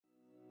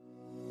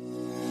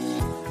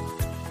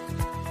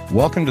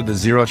Welcome to the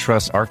Zero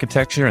Trust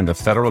Architecture and the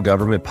Federal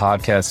Government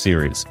podcast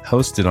series,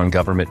 hosted on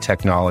Government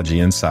Technology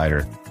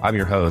Insider. I'm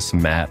your host,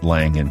 Matt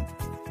Langen.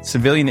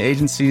 Civilian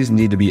agencies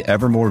need to be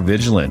ever more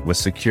vigilant with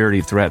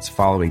security threats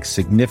following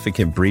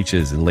significant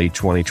breaches in late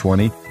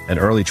 2020 and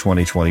early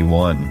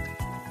 2021.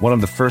 One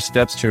of the first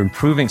steps to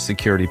improving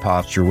security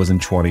posture was in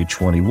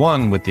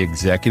 2021 with the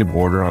executive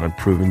order on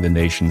improving the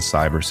nation's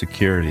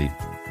cybersecurity.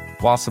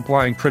 While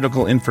supplying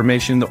critical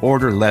information, the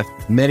order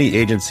left many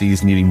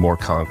agencies needing more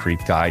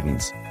concrete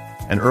guidance.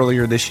 And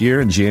earlier this year,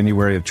 in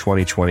January of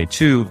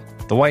 2022,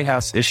 the White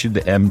House issued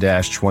the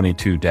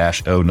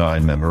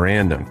M-22-09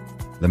 memorandum.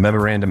 The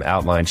memorandum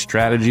outlined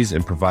strategies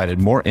and provided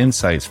more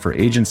insights for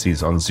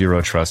agencies on zero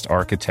trust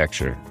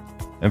architecture.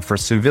 And for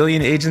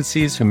civilian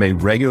agencies who may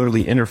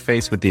regularly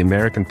interface with the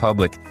American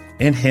public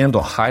and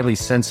handle highly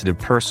sensitive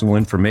personal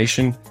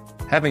information,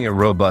 having a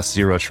robust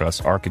zero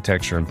trust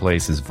architecture in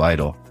place is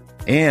vital.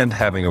 And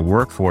having a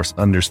workforce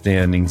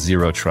understanding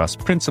zero trust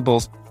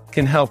principles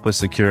can help with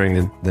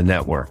securing the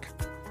network.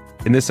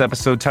 In this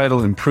episode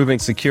titled Improving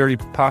Security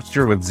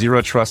Posture with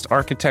Zero Trust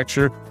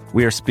Architecture,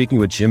 we are speaking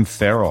with Jim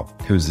Farrell,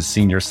 who's the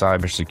Senior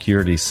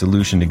Cybersecurity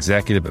Solution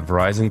Executive at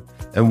Verizon,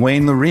 and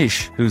Wayne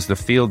LaRiche, who's the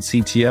Field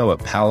CTO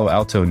at Palo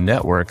Alto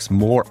Networks,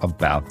 more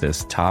about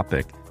this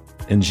topic.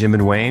 And Jim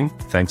and Wayne,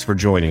 thanks for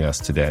joining us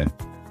today.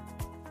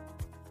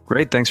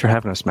 Great. Thanks for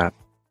having us, Matt.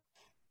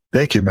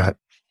 Thank you, Matt.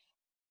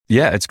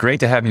 Yeah, it's great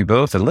to have you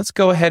both. And let's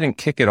go ahead and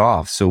kick it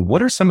off. So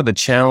what are some of the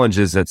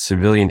challenges that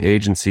civilian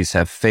agencies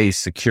have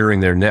faced securing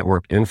their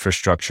network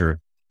infrastructure,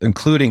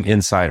 including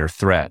insider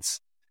threats?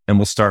 And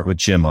we'll start with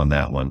Jim on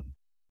that one.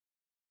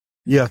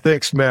 Yeah,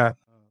 thanks, Matt.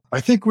 I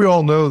think we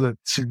all know that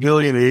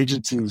civilian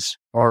agencies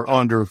are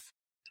under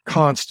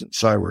constant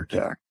cyber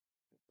attack,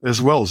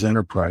 as well as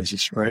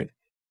enterprises, right?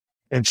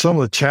 And some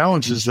of the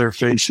challenges they're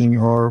facing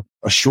are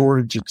a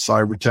shortage of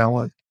cyber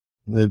talent.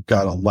 They've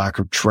got a lack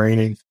of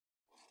training.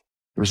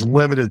 There's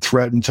limited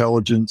threat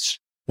intelligence,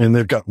 and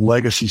they've got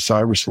legacy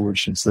cyber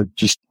solutions that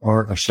just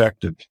aren't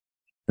effective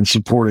in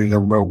supporting the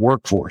remote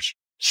workforce.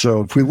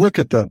 So if we look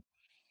at the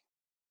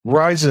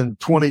Verizon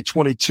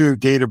 2022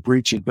 Data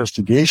Breach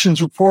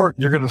Investigations Report,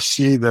 you're going to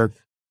see that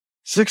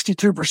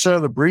 62%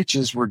 of the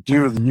breaches were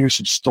due to the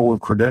use of stolen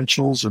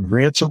credentials and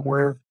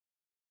ransomware.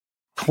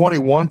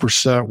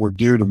 21% were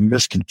due to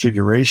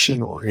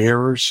misconfiguration or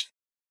errors,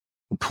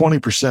 and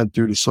 20%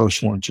 due to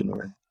social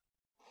engineering.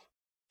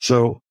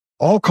 So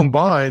all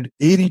combined,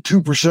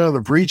 82% of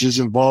the breaches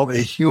involve a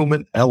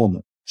human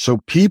element. So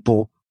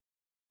people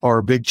are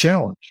a big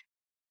challenge.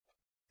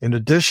 In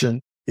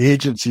addition,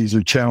 agencies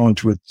are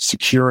challenged with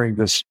securing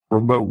this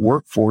remote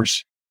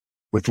workforce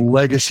with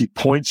legacy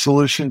point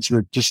solutions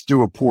that just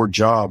do a poor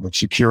job of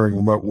securing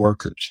remote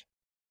workers.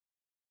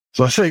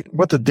 So I think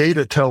what the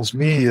data tells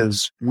me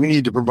is we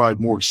need to provide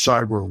more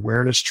cyber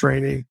awareness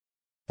training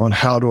on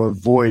how to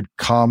avoid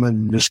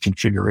common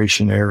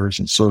misconfiguration errors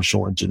and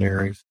social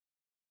engineering.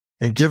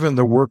 And given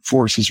the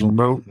workforce is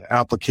remote,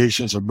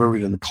 applications are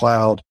moving to the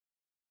cloud,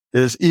 it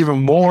is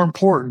even more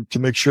important to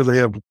make sure they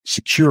have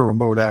secure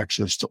remote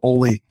access to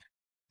only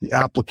the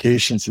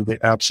applications that they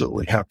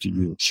absolutely have to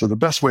use. So the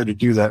best way to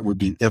do that would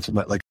be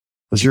implement like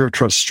a zero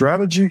trust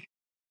strategy,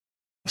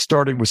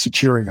 starting with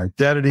securing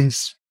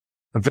identities,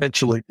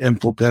 eventually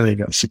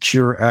implementing a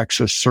secure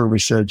access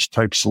service edge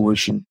type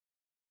solution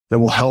that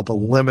will help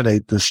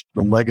eliminate the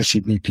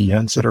legacy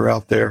VPNs that are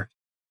out there.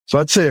 So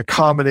I'd say a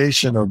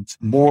combination of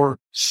more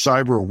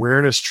cyber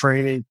awareness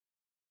training,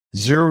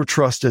 zero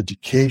trust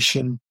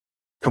education,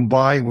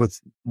 combined with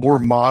more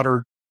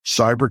modern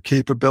cyber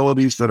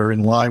capabilities that are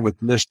in line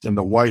with NIST and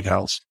the White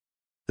House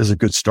is a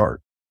good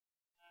start.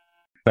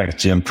 Thanks,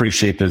 Jim.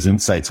 Appreciate those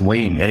insights.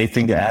 Wayne,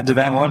 anything to add to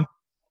that one?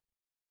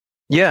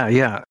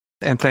 Yeah.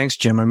 And thanks,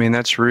 Jim. I mean,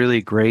 that's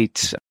really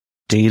great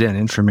data and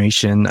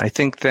information. I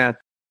think that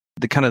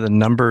the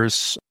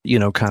numbers,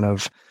 kind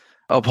of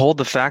uphold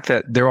the fact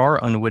that there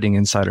are unwitting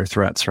insider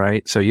threats,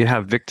 right? So you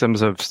have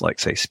victims of, like,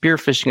 say, spear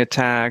phishing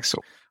attacks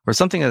or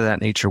something of that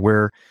nature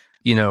where,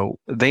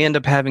 they end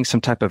up having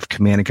some type of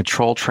command and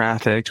control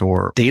traffic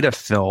or data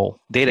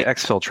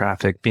exfil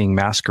traffic being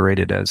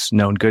masqueraded as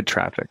known good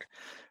traffic.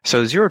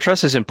 So zero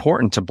trust is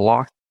important to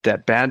block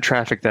that bad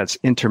traffic that's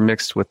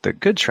intermixed with the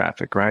good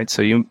traffic, right?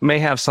 So you may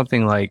have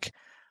something like,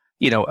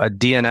 a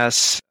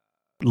DNS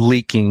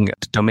leaking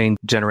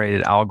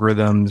domain-generated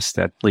algorithms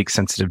that leak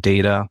sensitive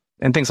data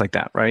and things like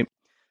that, right?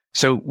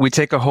 So we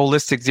take a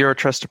holistic zero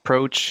trust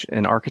approach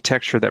and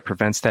architecture that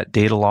prevents that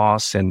data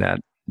loss and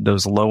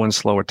those low and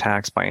slow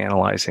attacks by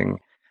analyzing,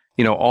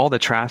 all the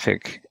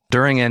traffic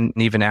during and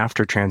even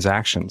after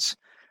transactions.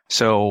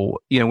 So,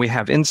 we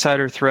have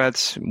insider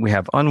threats, we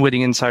have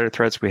unwitting insider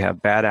threats, we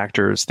have bad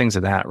actors, things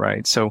of that,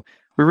 right? So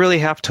we really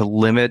have to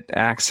limit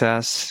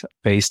access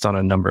based on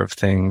a number of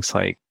things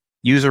like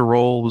user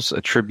roles,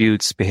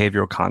 attributes,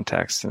 behavioral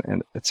context,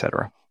 and et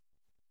cetera.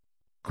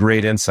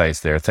 Great insights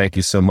there. Thank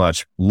you so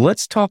much.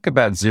 Let's talk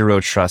about zero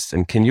trust.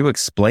 And can you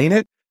explain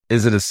it?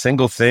 Is it a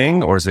single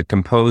thing, or is it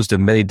composed of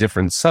many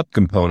different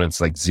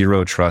subcomponents like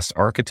zero trust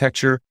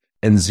architecture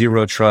and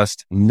zero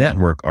trust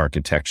network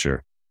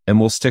architecture? And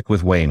we'll stick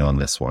with Wayne on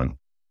this one.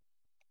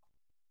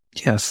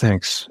 Yes,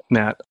 thanks,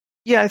 Matt.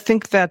 Yeah, I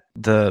think that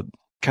the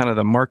kind of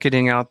the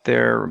marketing out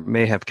there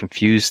may have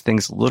confused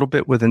things a little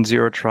bit within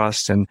Zero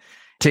Trust. And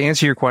to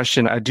answer your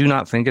question, I do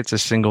not think it's a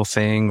single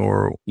thing,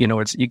 or,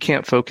 you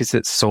can't focus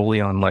it solely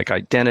on like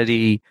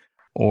identity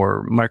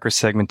or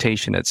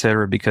microsegmentation, et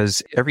cetera,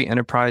 because every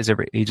enterprise,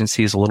 every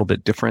agency is a little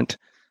bit different.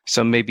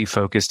 Some may be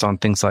focused on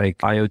things like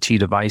IoT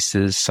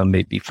devices. Some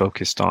may be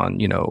focused on,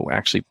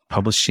 actually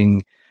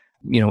publishing,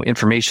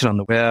 information on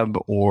the web,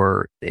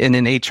 or in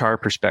an HR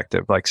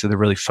perspective, so they're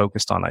really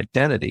focused on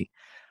identity.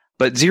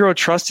 But Zero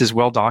Trust is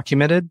well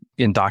documented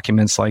in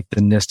documents like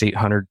the NIST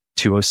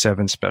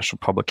 800-207 special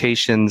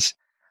publications,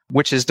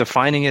 which is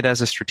defining it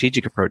as a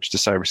strategic approach to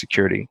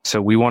cybersecurity.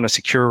 So we want to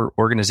secure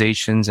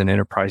organizations and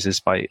enterprises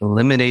by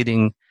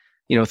eliminating,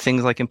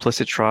 things like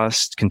implicit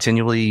trust,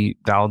 continually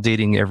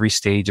validating every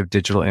stage of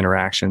digital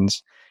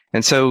interactions.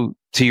 And so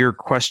to your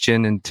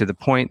question and to the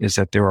point is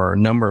that there are a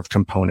number of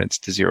components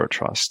to Zero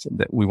Trust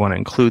that we want to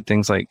include,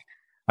 things like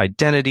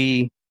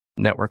identity,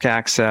 network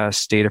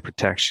access, data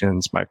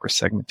protections,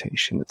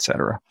 microsegmentation, et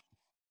cetera.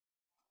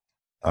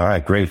 All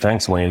right, great.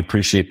 Thanks, Wayne.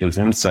 Appreciate those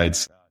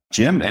insights.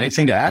 Jim,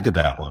 anything to add to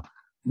that one?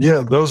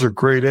 Yeah, those are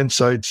great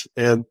insights.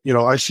 And,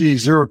 I see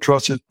Zero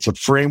Trust as a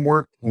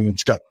framework, and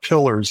it's got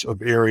pillars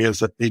of areas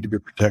that need to be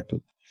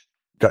protected.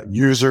 You've got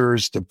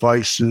users,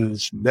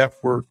 devices,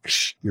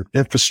 networks, your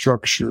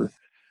infrastructure,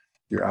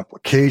 your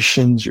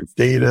applications, your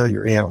data,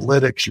 your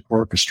analytics, your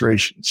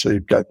orchestration. So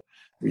you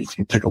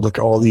can take a look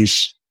at all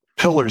these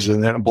pillars,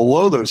 and then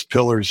below those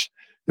pillars,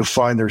 you'll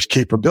find there's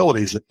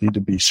capabilities that need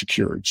to be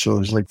secured. So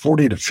there's like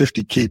 40 to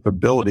 50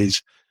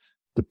 capabilities,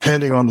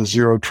 depending on the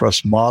Zero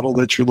Trust model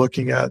that you're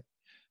looking at.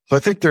 So I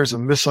think there's a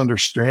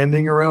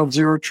misunderstanding around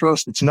Zero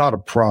Trust. It's not a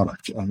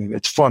product. I mean,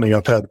 it's funny.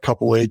 I've had a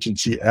couple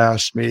agencies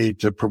ask me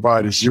to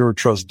provide a Zero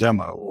Trust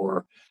demo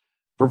or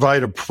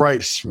provide a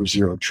price for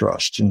Zero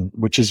Trust,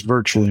 which is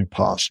virtually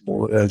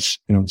impossible, as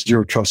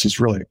Zero Trust is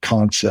really a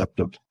concept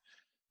of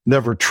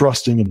never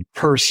trusting any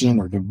person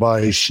or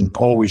device and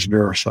always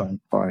verifying.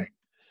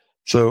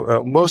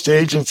 So most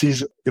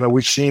agencies,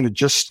 we've seen it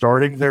just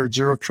starting their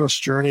Zero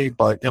Trust journey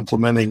by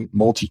implementing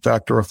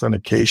multi-factor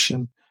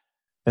authentication.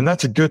 And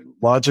that's a good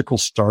logical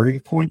starting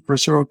point for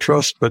Zero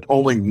Trust, but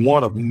only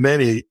one of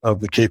many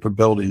of the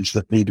capabilities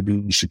that need to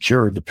be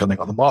secured depending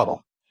on the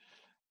model.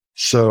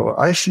 So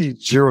I see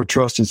Zero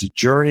Trust as a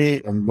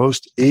journey, and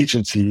most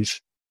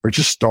agencies are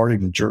just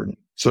starting the journey.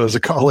 So as a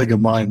colleague of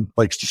mine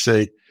likes to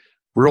say,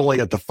 we're only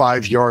at the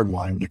 5-yard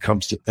line when it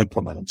comes to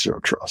implementing Zero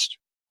Trust.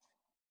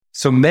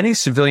 So many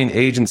civilian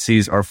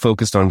agencies are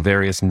focused on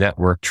various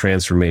network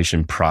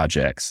transformation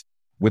projects.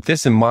 With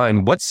this in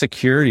mind, what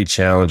security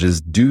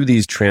challenges do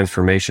these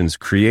transformations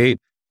create,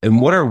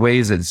 and what are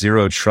ways that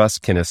Zero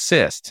Trust can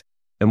assist?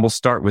 And we'll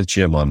start with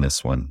Jim on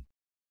this one.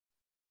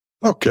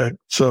 Okay.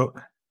 So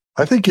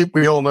I think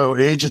we all know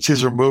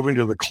agencies are moving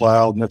to the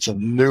cloud, and that's a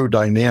new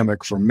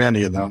dynamic for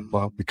many of them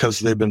because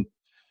they've been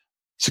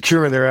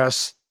securing their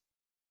assets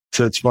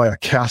via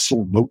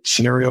castle moat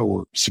scenario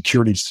where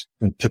security's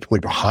typically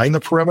behind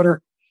the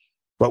perimeter.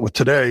 But with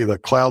today, the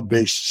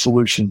cloud-based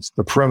solutions,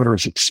 the perimeter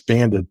is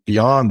expanded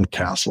beyond the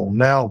castle.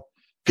 Now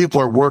people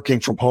are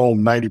working from home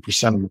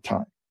 90% of the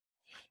time.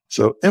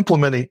 So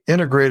implementing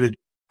integrated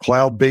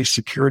cloud-based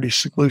security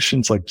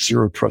solutions like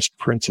Zero Trust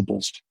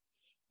principles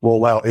will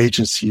allow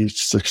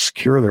agencies to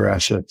secure their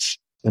assets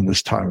in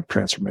this time of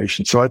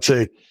transformation. So I'd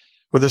say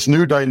with this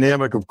new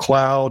dynamic of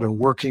cloud and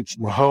working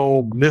from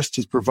home, NIST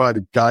has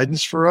provided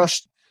guidance for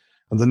us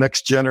on the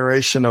next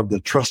generation of the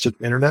trusted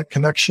internet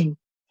connection.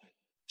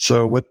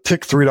 So what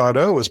TIC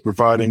 3.0 is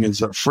providing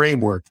is a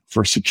framework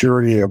for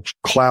security of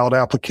cloud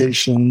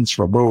applications,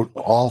 remote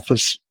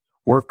office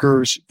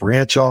workers,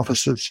 branch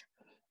offices.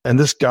 And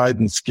this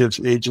guidance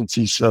gives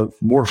agencies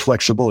more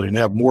flexibility and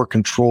have more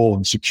control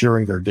in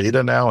securing their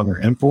data now and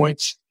their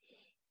endpoints.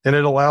 And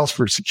it allows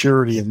for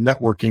security and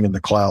networking in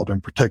the cloud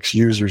and protects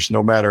users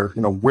no matter,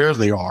 where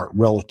they are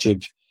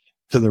relative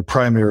to their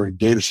primary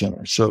data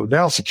center. So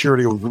now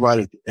security will be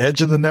provided at the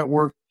edge of the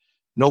network.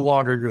 No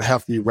longer going to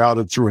have to be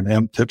routed through an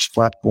MTIPS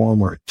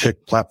platform or a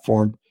TIC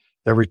platform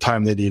every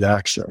time they need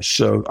access.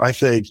 So I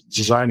think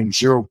designing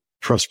Zero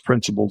Trust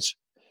principles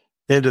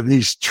into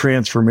these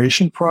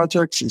transformation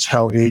projects is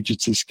how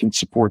agencies can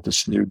support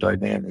this new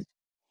dynamic.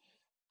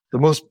 The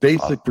most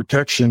basic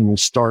protection will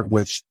start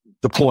with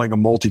deploying a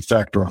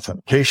multi-factor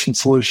authentication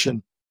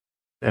solution.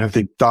 And I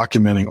think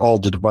documenting all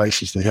the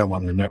devices they have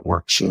on their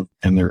networks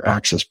and their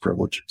access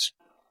privileges.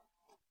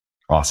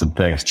 Awesome.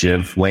 Thanks,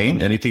 Jim.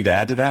 Wayne, anything to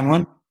add to that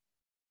one?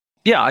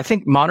 Yeah, I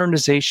think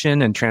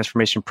modernization and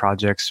transformation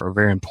projects are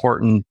very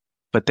important,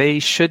 but they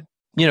should,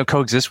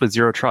 coexist with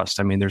Zero Trust.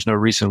 I mean, there's no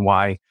reason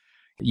why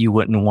you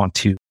wouldn't want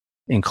to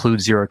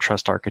include Zero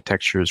Trust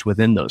architectures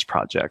within those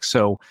projects.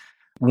 So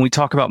when we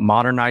talk about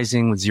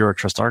modernizing with Zero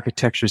Trust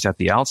architectures at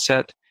the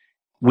outset,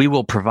 we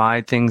will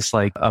provide things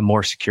like a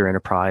more secure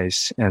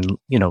enterprise and,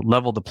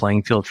 level the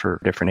playing field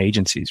for different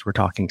agencies. We're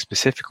talking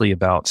specifically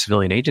about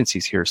civilian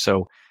agencies here.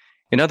 So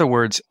In other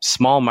words,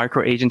 small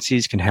micro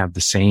agencies can have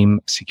the same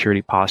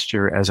security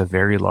posture as a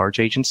very large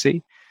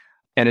agency.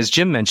 And as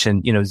Jim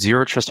mentioned,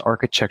 zero trust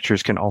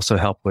architectures can also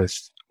help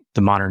with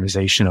the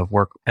modernization of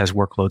work as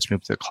workloads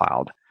move to the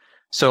cloud.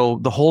 So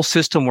the whole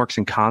system works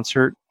in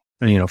concert,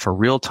 for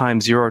real-time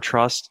zero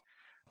trust,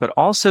 but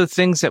also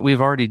things that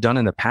we've already done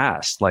in the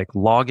past, like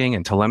logging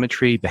and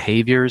telemetry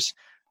behaviors.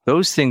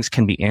 Those things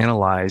can be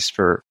analyzed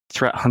for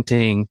threat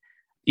hunting,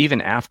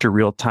 even after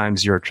real-time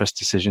zero trust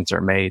decisions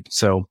are made.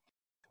 So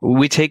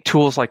we take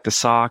tools like the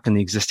SOC and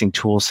the existing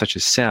tools such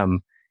as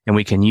SIEM, and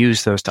we can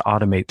use those to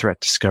automate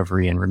threat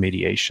discovery and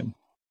remediation.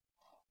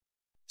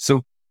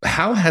 So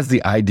how has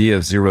the idea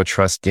of zero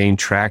trust gained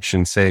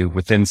traction, say,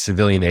 within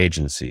civilian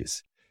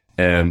agencies?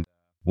 And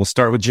we'll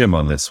start with Jim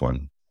on this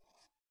one.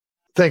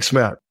 Thanks,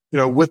 Matt.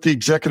 With the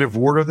executive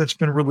order that's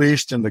been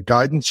released and the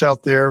guidance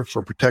out there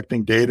for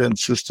protecting data and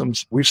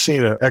systems, we've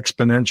seen an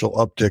exponential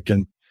uptick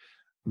in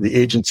the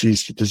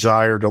agency's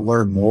desire to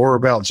learn more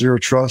about zero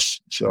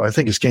trust. So I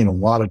think it's gained a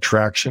lot of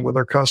traction with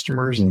our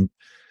customers. And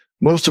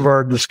most of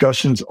our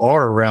discussions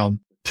are around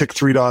TIC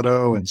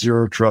 3.0 and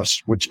zero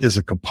trust, which is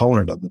a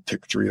component of the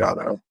TIC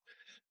 3.0.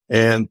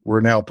 And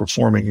we're now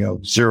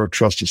performing zero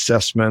trust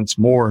assessments.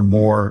 More and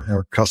more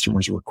our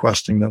customers are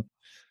requesting them.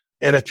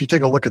 And if you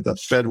take a look at the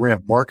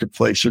FedRAMP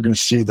marketplace, you're going to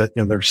see that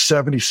there's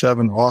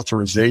 77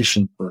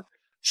 authorization for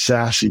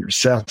SASE or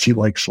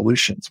SASE-like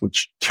solutions,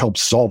 which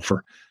helps solve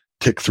for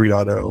TIC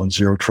 3.0 and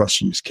zero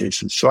trust use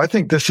cases. So I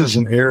think this is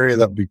an area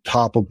that will be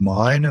top of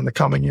mind in the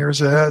coming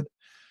years ahead.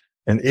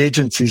 And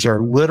agencies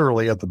are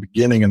literally at the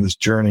beginning of this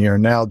journey, are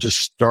now just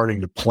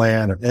starting to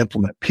plan and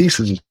implement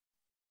pieces of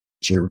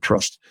zero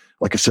trust.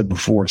 Like I said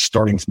before,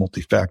 starting with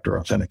multi-factor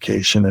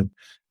authentication and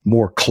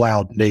more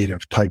cloud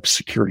native type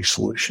security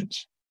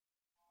solutions.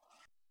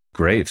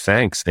 Great,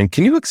 thanks. And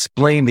can you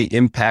explain the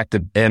impact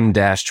of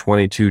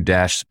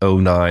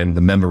M-22-09,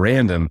 the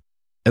memorandum,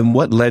 and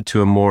what led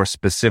to a more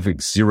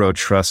specific zero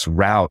trust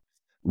route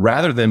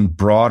rather than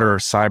broader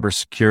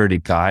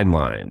cybersecurity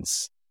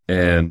guidelines?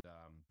 And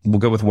we'll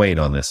go with Wayne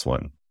on this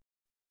one.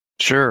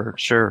 Sure.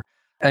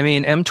 I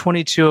mean,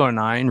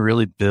 M-2209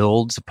 really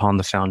builds upon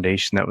the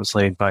foundation that was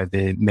laid by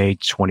the May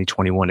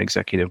 2021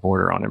 executive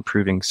order on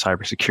improving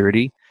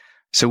cybersecurity.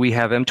 So we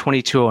have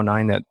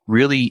M-2209 that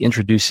really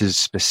introduces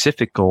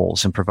specific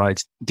goals and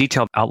provides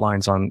detailed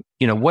outlines on,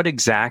 what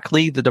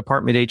exactly the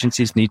department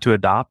agencies need to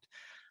adopt.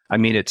 I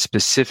mean, it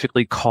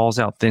specifically calls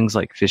out things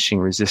like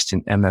phishing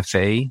resistant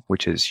MFA,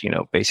 which is,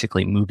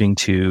 basically moving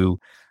to,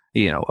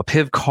 a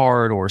PIV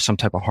card or some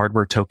type of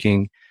hardware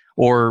token,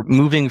 or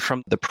moving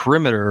from the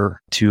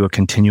perimeter to a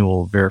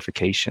continual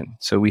verification.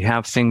 So we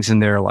have things in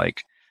there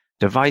like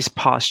device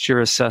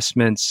posture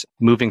assessments,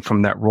 moving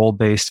from that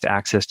role-based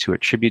access to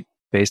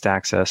attribute-based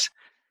access,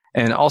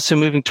 and also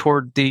moving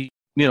toward the,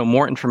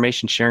 more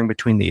information sharing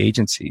between the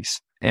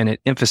agencies. And it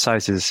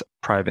emphasizes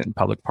private and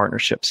public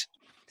partnerships.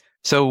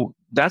 So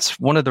that's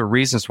one of the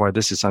reasons why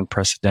this is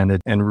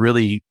unprecedented and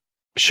really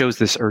shows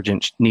this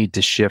urgent need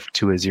to shift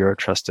to a zero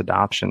trust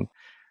adoption.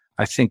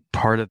 I think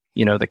part of,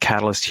 the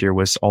catalyst here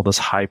was all those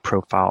high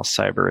profile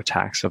cyber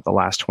attacks of the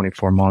last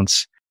 24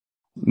 months,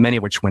 many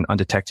of which went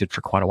undetected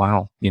for quite a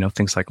while,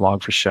 things like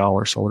Log4Shell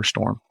or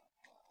SolarStorm.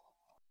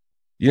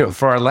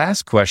 For our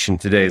last question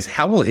today is,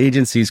 how will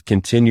agencies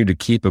continue to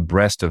keep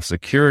abreast of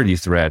security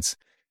threats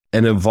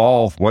and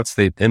evolve once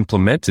they've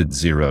implemented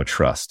zero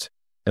trust?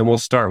 And we'll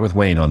start with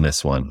Wayne on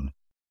this one.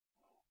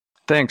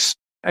 Thanks.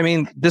 I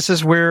mean, this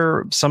is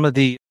where some of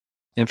the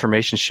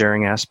information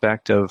sharing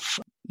aspect of,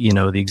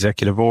 the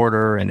executive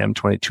order and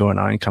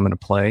M-2209 come into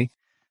play.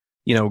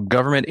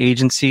 Government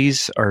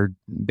agencies are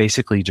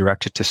basically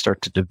directed to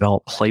start to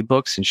develop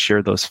playbooks and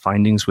share those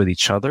findings with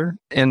each other.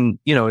 And,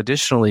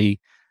 additionally,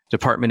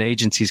 department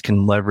agencies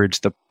can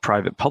leverage the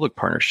private-public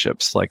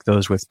partnerships like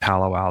those with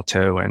Palo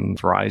Alto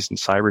and Verizon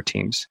cyber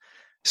teams.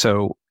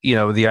 So,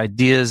 the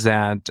idea is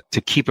that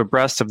to keep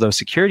abreast of those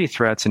security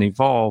threats and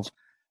evolve,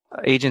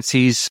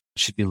 agencies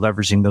should be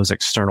leveraging those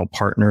external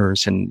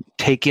partners and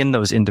take in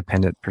those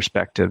independent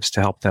perspectives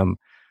to help them,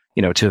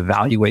 to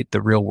evaluate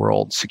the real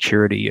world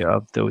security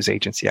of those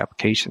agency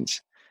applications.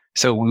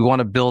 So we want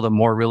to build a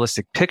more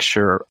realistic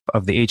picture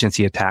of the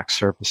agency attack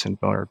surface and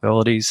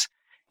vulnerabilities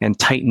and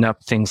tighten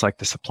up things like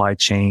the supply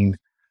chain,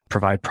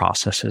 provide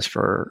processes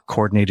for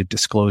coordinated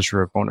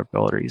disclosure of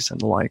vulnerabilities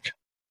and the like.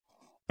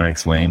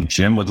 Thanks, Wayne.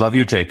 Jim, would love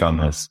your take on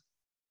this.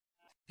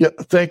 Yeah,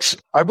 thanks.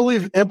 I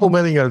believe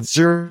implementing a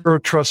zero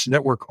trust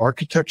network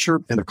architecture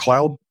in the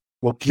cloud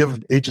will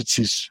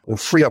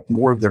free up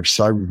more of their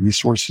cyber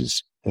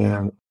resources.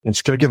 And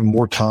it's going to give them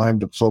more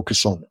time to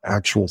focus on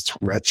actual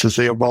threats as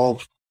they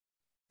evolve.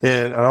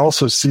 And I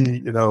also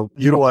see,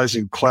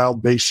 utilizing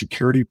cloud-based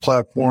security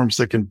platforms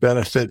that can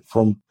benefit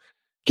from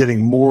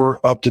getting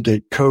more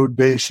up-to-date code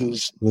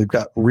bases. They've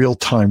got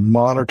real-time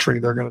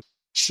monitoring they're going to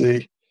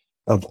see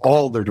of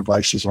all their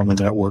devices on the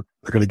network.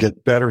 They're going to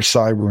get better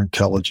cyber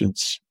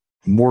intelligence,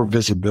 more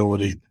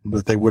visibility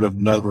that they would have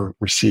never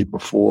received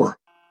before.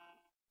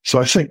 So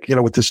I think,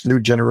 with this new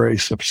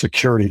generation of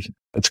security,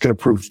 it's going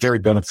to prove very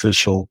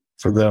beneficial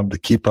for them to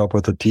keep up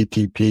with the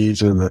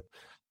TTPs or the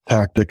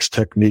tactics,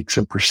 techniques,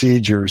 and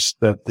procedures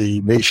that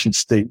the nation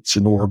states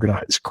and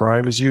organized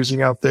crime is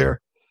using out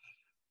there.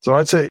 So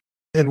I'd say,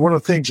 and one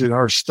of the things in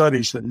our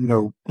studies that,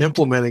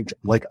 implementing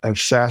like a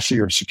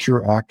SASE or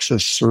secure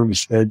access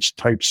service edge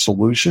type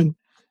solution,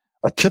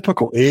 a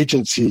typical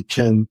agency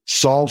can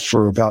solve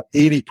for about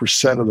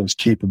 80% of those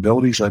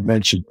capabilities I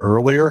mentioned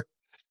earlier.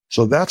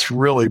 So that's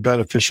really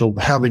beneficial.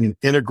 Having an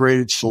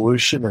integrated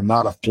solution and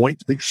not a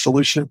point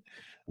solution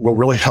will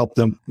really help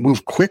them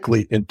move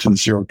quickly into the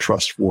zero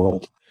trust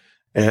world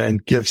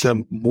and gives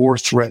them more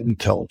threat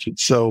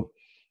intelligence. So,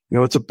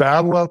 it's a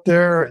battle out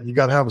there and you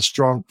got to have a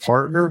strong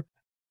partner.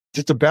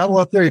 It's a battle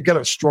out there. You've got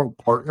a strong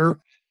partner.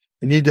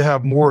 You need to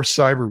have more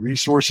cyber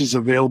resources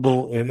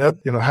available. And that,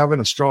 having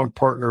a strong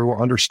partner who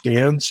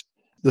understands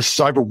the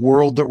cyber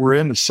world that we're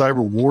in, the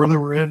cyber war that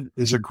we're in,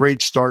 is a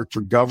great start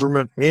for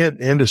government and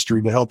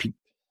industry to help you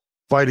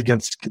fight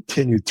against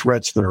continued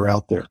threats that are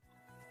out there.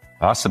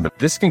 Awesome.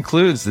 This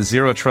concludes the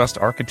Zero Trust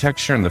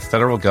Architecture in the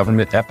Federal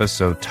Government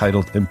episode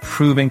titled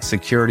Improving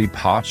Security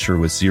Posture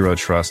with Zero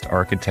Trust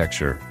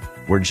Architecture,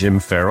 where Jim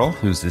Farrell,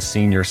 who's the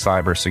Senior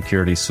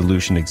Cybersecurity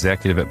Solution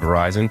Executive at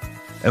Verizon,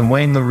 and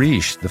Wayne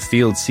LaRiche, the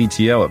Field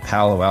CTO at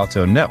Palo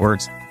Alto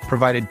Networks,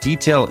 provided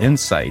detailed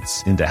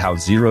insights into how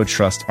Zero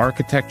Trust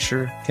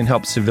Architecture can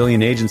help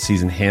civilian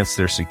agencies enhance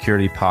their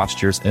security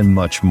postures and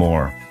much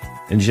more.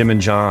 And Jim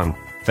and John,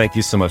 thank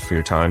you so much for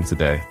your time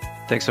today.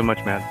 Thanks so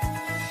much, Matt.